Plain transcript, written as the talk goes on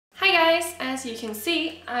guys, as you can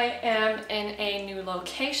see, I am in a new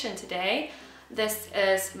location today. This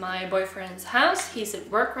is my boyfriend's house. He's at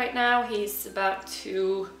work right now. He's about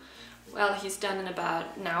to, well, he's done in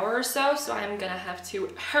about an hour or so, so I'm gonna have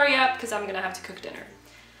to hurry up because I'm gonna have to cook dinner.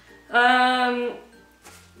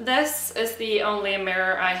 This is the only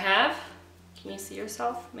mirror I have. Can you see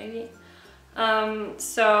yourself, maybe?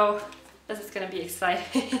 So this is gonna be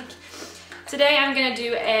exciting. Today I'm gonna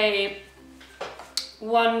do a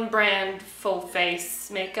one brand full face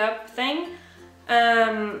makeup thing.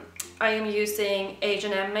 I am using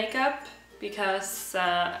H&M makeup because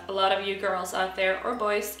a lot of you girls out there, or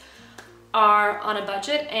boys, are on a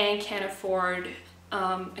budget and can't afford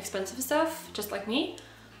expensive stuff, just like me.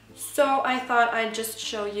 So I thought I'd just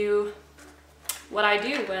show you what I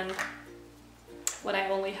do when I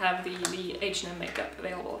only have the H&M makeup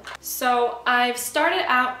available. So I've started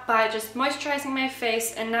out by just moisturizing my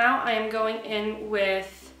face, and now I am going in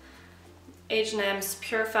with H&M's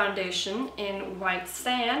Pure Foundation in White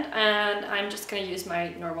Sand, and I'm just gonna use my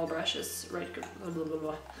normal brushes.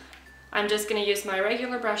 I'm just gonna use my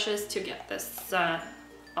regular brushes to get this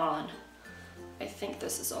on. I think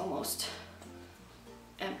this is almost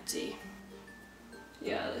empty.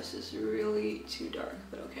 Yeah, this is really too dark,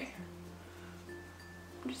 but okay.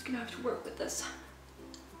 I'm just gonna have to work with this.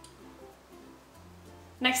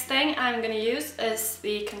 Next thing I'm gonna use is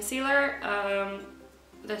the concealer.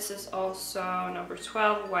 This is also number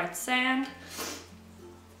 12 White Sand.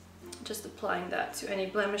 Just applying that to any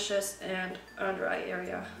blemishes and under eye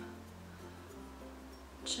area.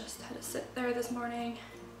 Just had to sit there this morning.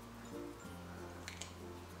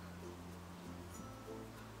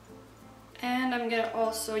 And I'm gonna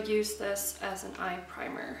also use this as an eye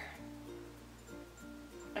primer.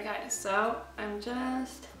 Okay, so I'm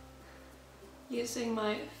just using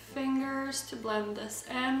my fingers to blend this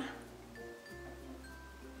in.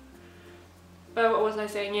 But what was I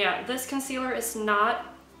saying? Yeah, this concealer is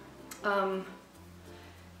not a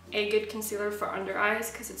good concealer for under eyes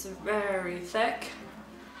because it's very thick.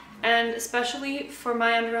 And especially for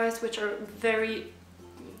my under eyes, which are very,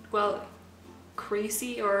 well,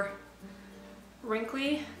 creasy or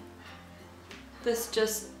wrinkly, this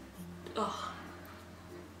just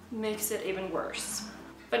makes it even worse.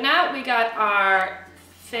 But now we got our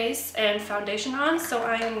face and foundation on, so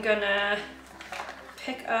I am gonna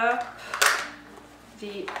pick up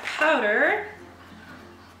the powder,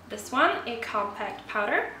 this one, a compact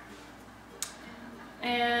powder,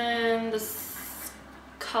 and this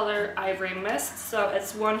color Ivory Mist, so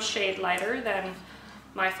it's one shade lighter than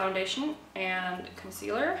my foundation and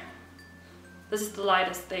concealer. This is the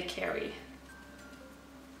lightest they carry.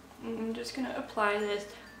 I'm just gonna apply this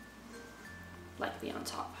lightly on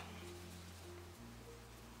top.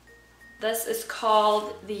 This is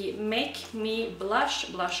called the Make Me Blush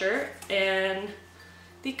Blusher in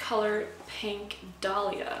the color Pink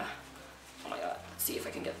Dahlia. Oh my god, let's see if I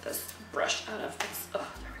can get this brush out of this. Oh,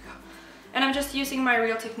 there we go. And I'm just using my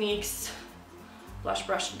Real Techniques blush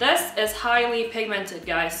brush. This is highly pigmented,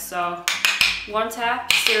 guys, so one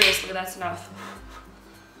tap, seriously, that's enough.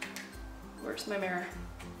 Where's my mirror?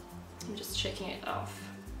 I'm just shaking it off.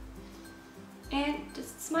 And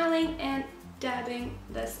just smiling and dabbing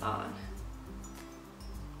this on.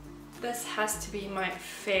 This has to be my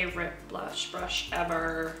favorite blush brush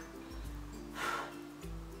ever.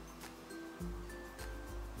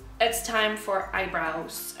 It's time for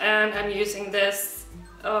eyebrows, and I'm using this,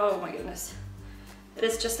 oh my goodness. It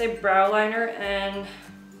is just a brow liner and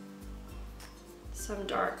some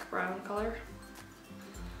dark brown color.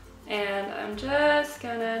 And I'm just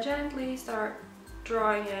gonna gently start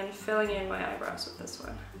drawing in, filling in my eyebrows with this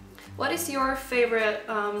one. What is your favorite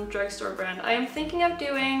drugstore brand? I am thinking of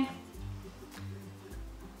doing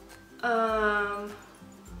a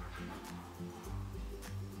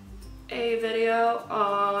video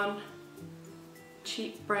on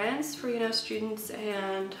cheap brands for, you know, students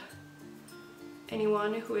and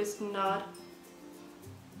anyone who is not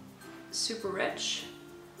super rich.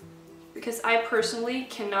 Because I personally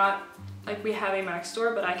cannot, like, we have a Mac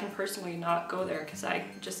store, but I can personally not go there because I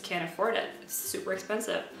just can't afford it. It's super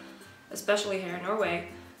expensive, especially here in Norway.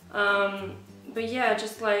 But yeah,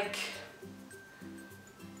 just like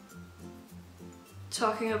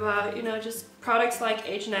talking about, you know, just products like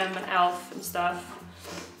H&M and e.l.f. and stuff.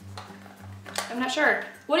 I'm not sure.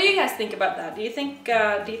 What do you guys think about that? Do you think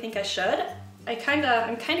I should? I'm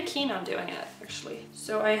kind of keen on doing it, actually.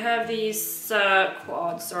 So I have these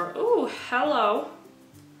quads, or, ooh, hello.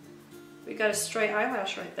 We got a stray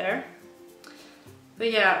eyelash right there.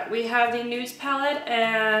 But yeah, we have the nudes palette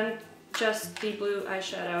and just the blue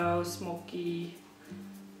eyeshadow, smoky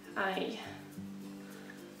eye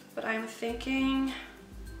but I'm thinking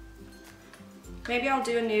maybe I'll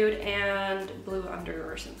do a nude and blue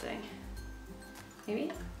under or something.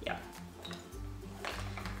 Maybe? Yeah.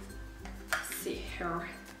 Let's see here.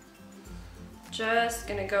 Just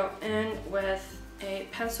gonna go in with a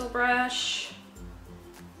pencil brush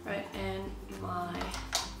right in my,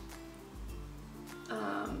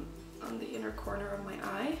 on the inner corner of my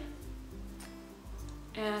eye,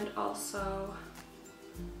 and also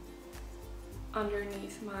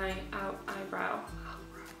underneath my eyebrow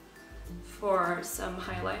for some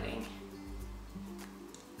highlighting.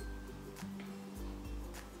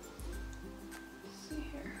 Let's see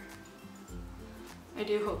here. I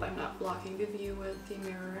do hope I'm not blocking the view with the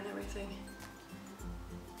mirror and everything.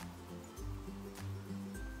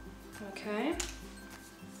 Okay.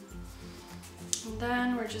 And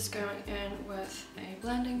then we're just going in with a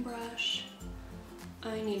blending brush.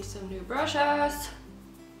 I need some new brushes.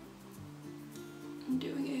 I'm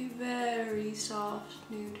doing a very soft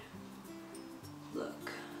nude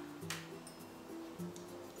look.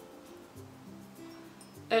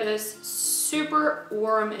 It is super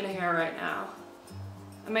warm in here right now.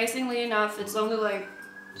 Amazingly enough, it's only like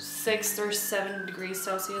 6 or 7 degrees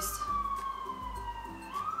Celsius.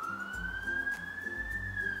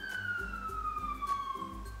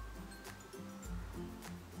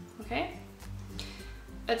 Okay.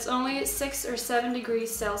 It's only 6 or 7 degrees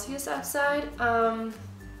Celsius outside,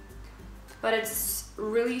 but it's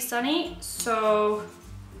really sunny, so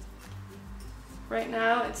right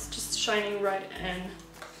now it's just shining right in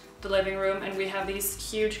the living room, and we have these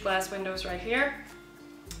huge glass windows right here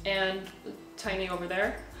and tiny over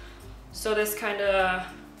there. So this kind of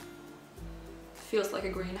feels like a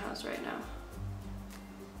greenhouse right now.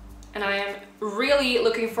 And I am really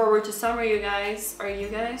looking forward to summer, you guys. Are you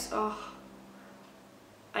guys? Oh.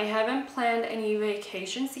 I haven't planned any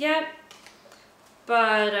vacations yet,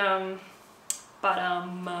 but I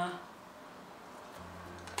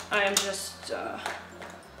am just,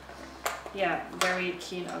 yeah, very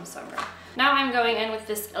keen on summer. Now I'm going in with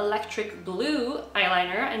this electric blue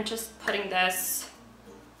eyeliner and just putting this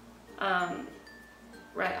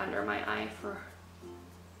right under my eye for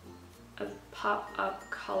a pop-up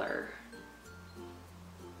color.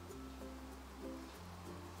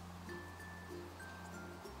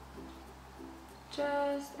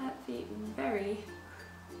 Just at the very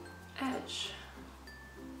edge.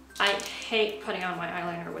 I hate putting on my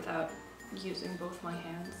eyeliner without using both my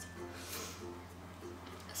hands.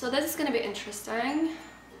 So this is gonna be interesting.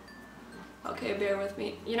 Okay, bear with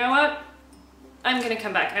me. You know what? I'm gonna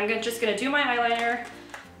come back. Just gonna do my eyeliner,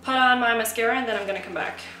 put on my mascara, and then I'm gonna come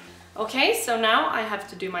back. Okay, so now I have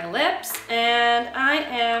to do my lips, and I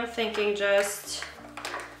am thinking just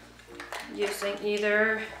using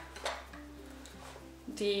either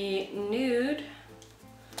the nude,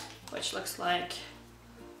 which looks like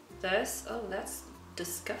this. Oh, that's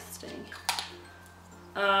disgusting.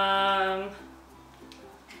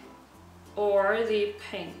 Or the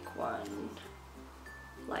pink one,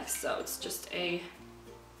 like so. It's just a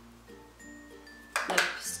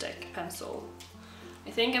lipstick pencil.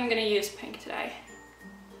 I think I'm gonna use pink today.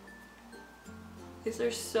 These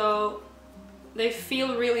are so, they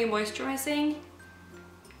feel really moisturizing.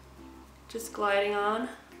 Just gliding on.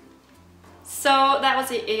 So that was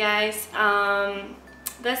it, you guys.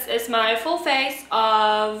 This is my full face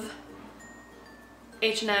of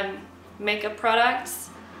H&M makeup products,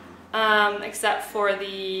 except for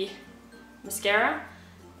the mascara.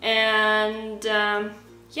 And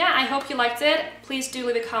yeah, I hope you liked it. Please do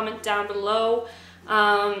leave a comment down below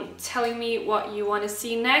telling me what you want to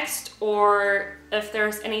see next, or if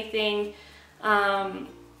there's anything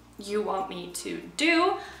you want me to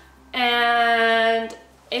do. And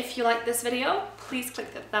if you like this video, please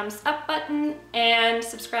click the thumbs up button and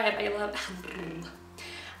subscribe.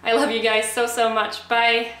 I love you guys so, so much.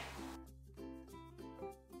 Bye.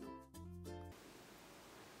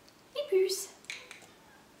 Hey, Bruce.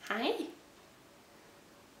 Hi.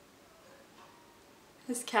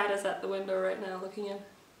 This cat is at the window right now looking in.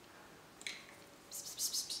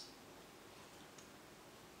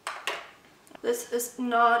 This is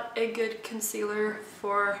not a good concealer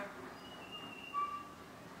for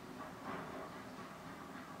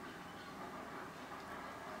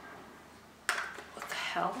what the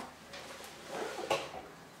hell?